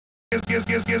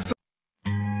yes.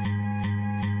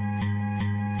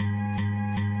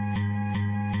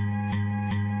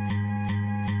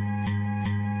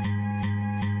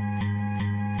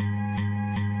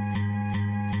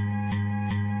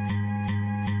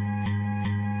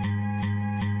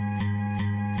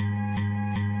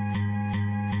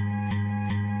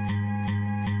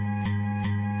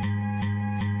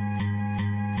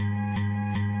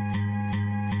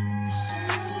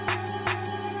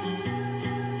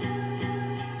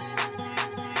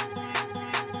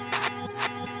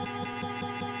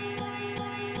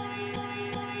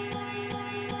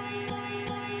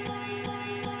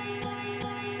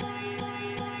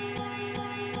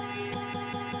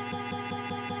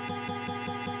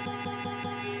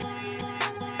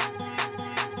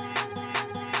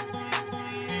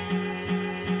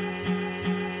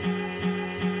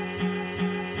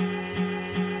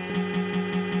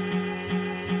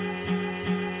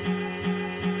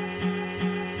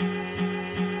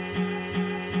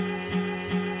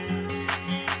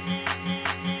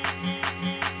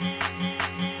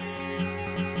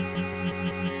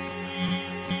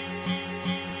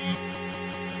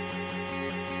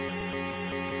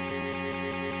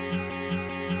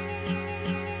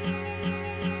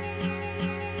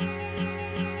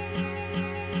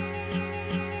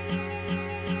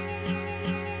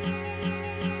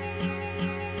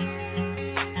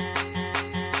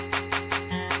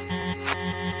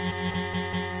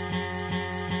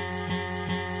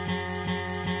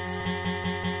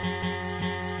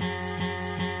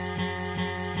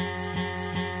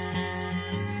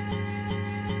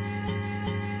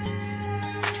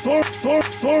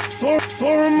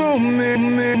 For a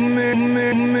moment,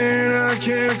 I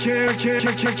can't wait.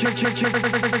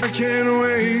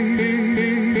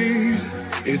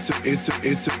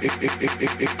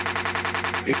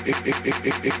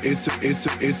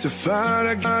 It's a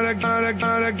fight.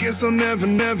 I guess I'll never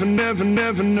know.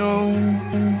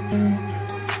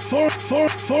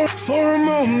 For a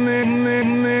moment,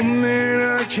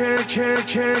 I can't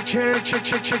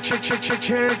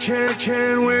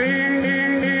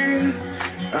wait.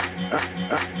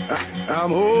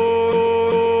 I'm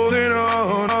holding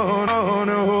on.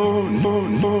 I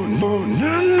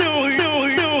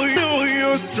know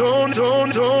you're stone.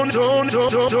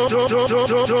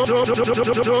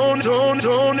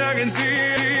 I can see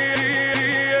it.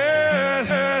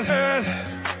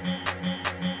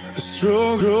 The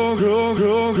struggle's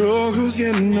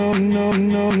getting no.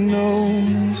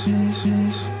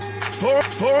 For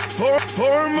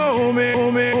a moment,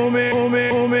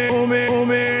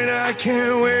 I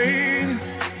can't wait.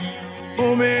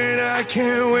 I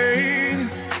can't wait.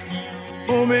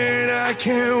 I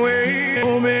can't wait.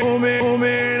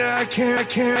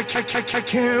 I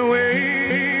can't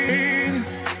wait.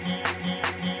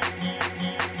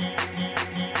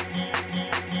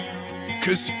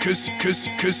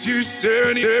 Cause you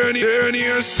said you're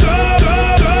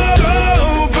sober.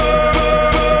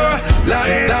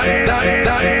 Lying, and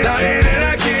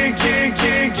I can't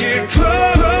get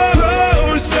closer.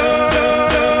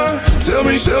 Tell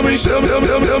me, should I let you go?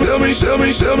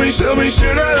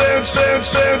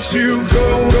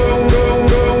 Tell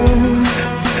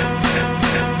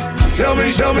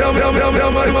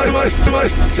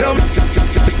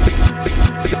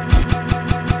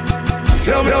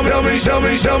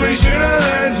me, should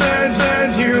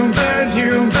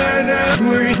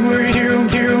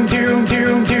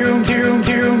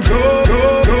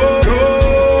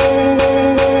I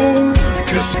let you go?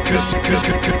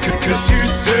 Cause you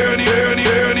said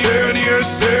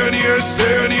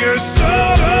you're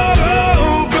sober.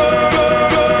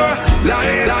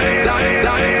 Lying,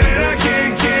 and I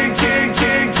can't get closer.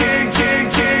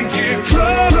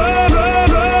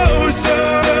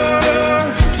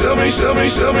 Tell me,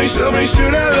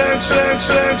 should I let you go?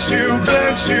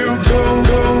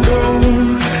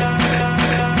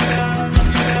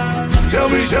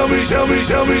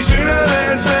 Tell me, should I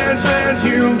let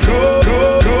you go?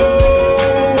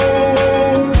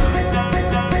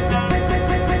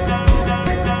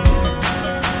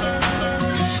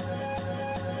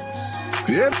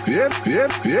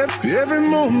 Every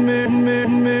moment,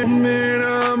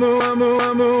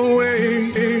 I'm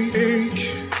awake.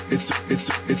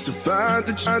 It's a fight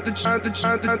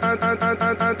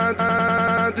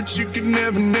that you could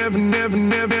never know.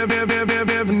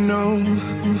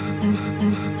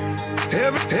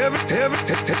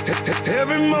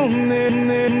 Every moment,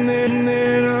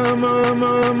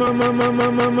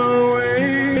 I'm awake.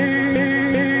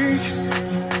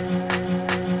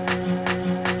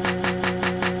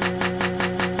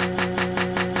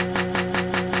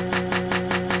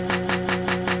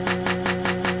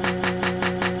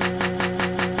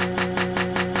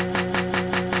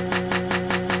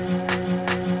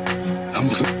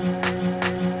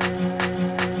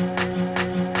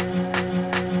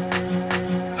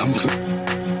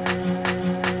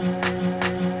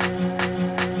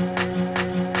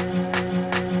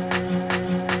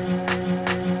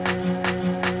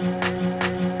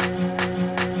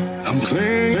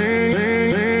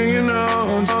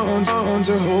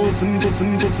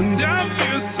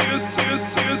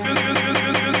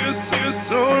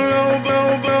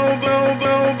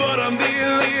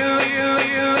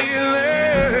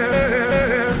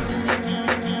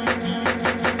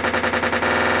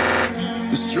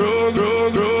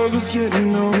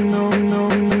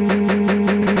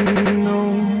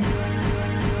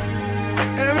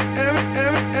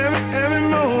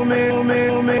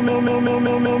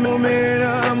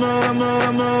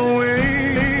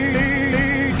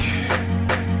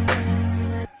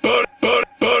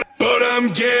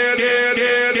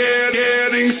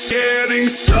 getting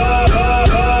sober.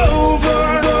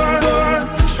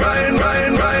 Trying,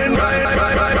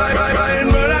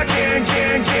 but I can't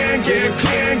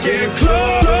get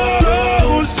closer.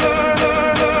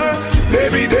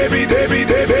 Baby, did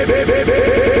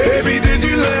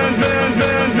you learn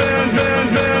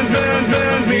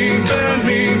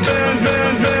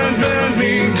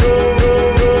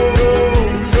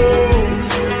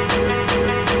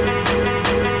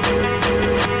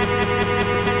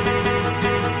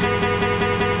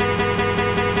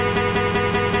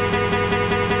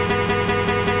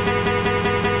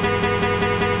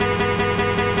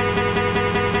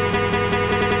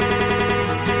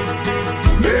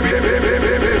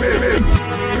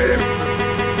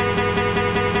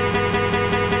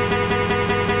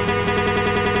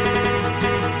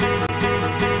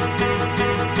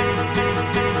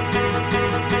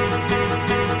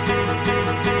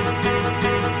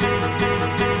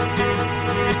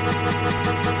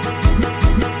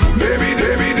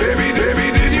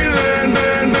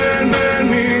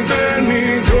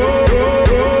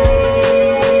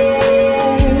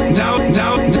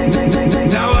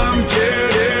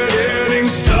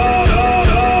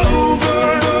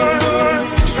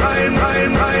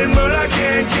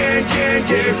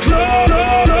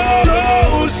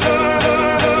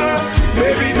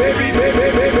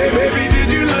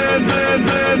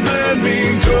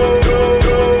me go?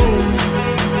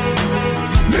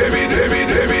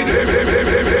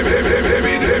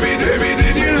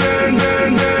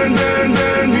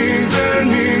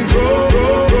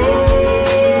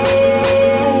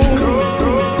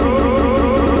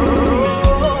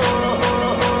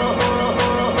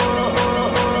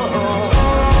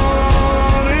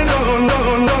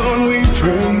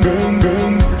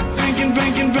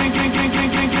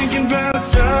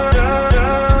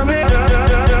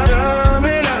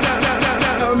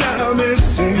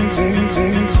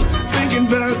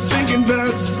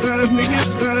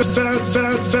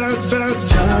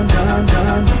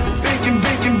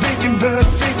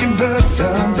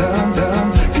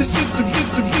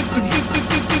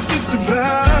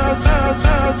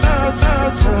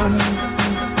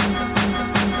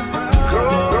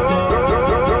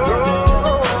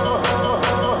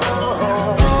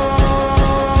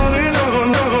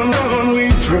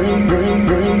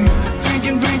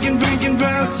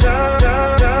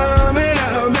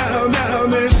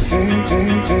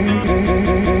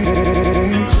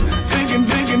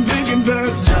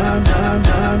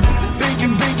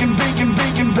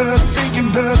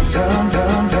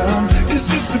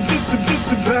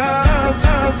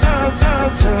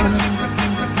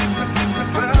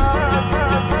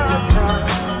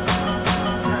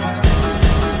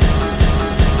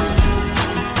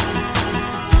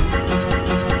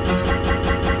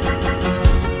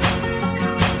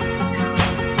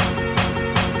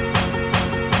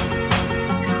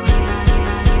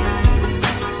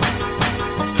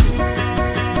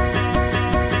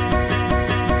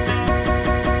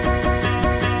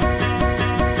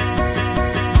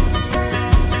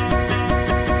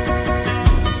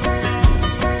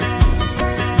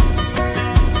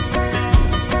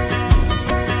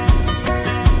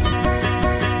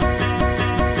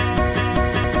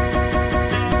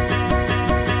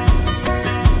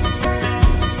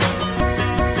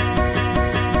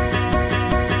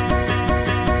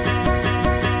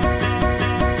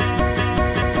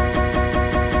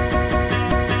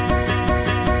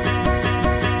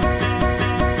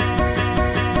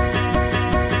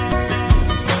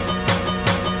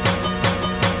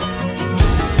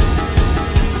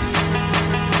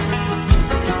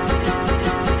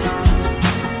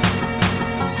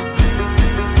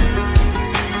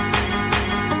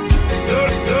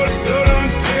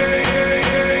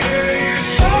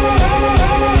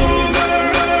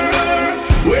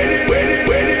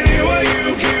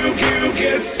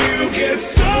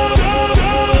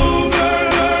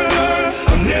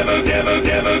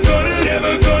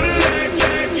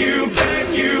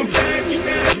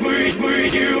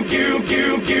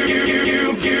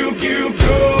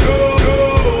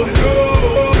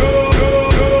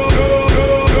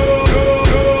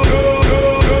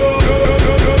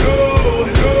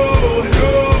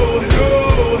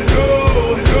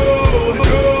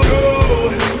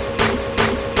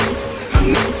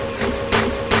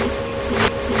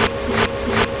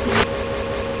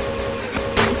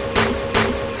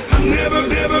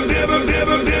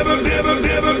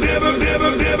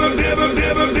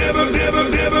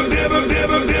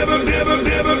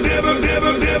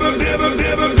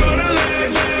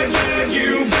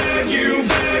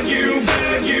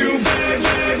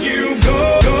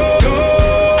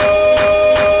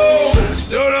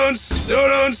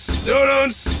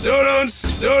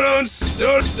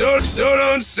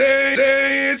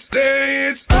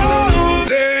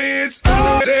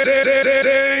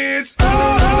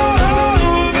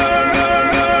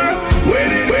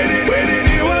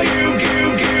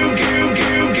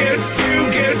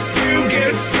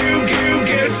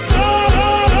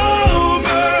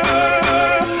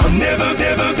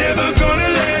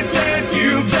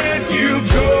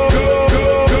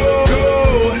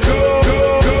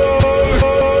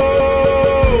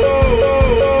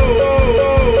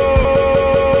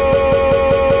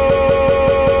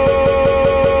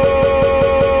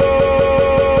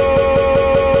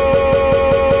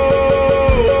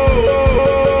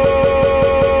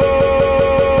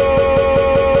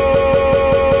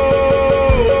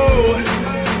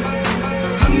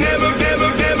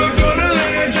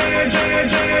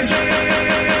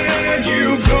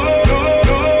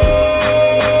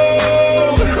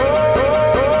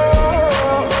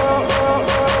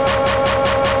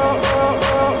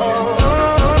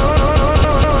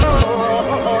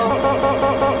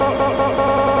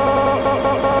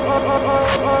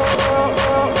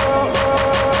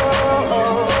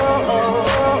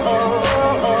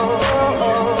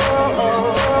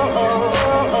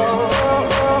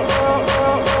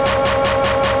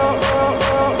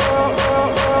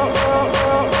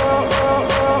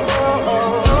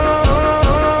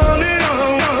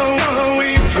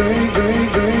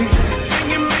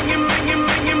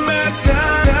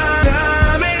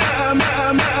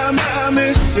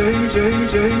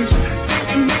 change.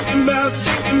 Thinking about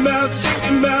time,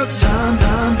 thinking about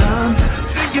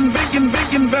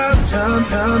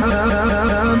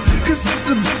time, 'cause it's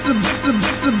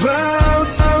about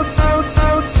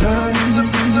time.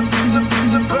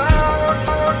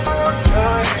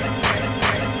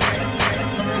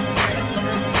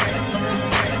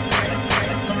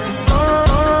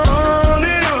 On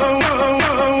and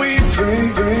on we pray.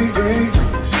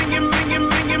 Thinking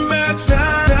about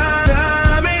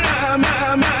time, and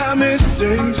I'm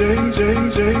missing. Thinking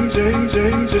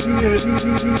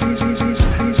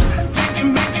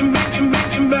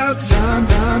about time,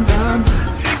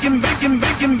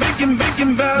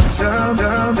 thinking about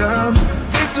time.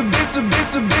 It's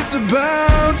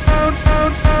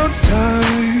about time.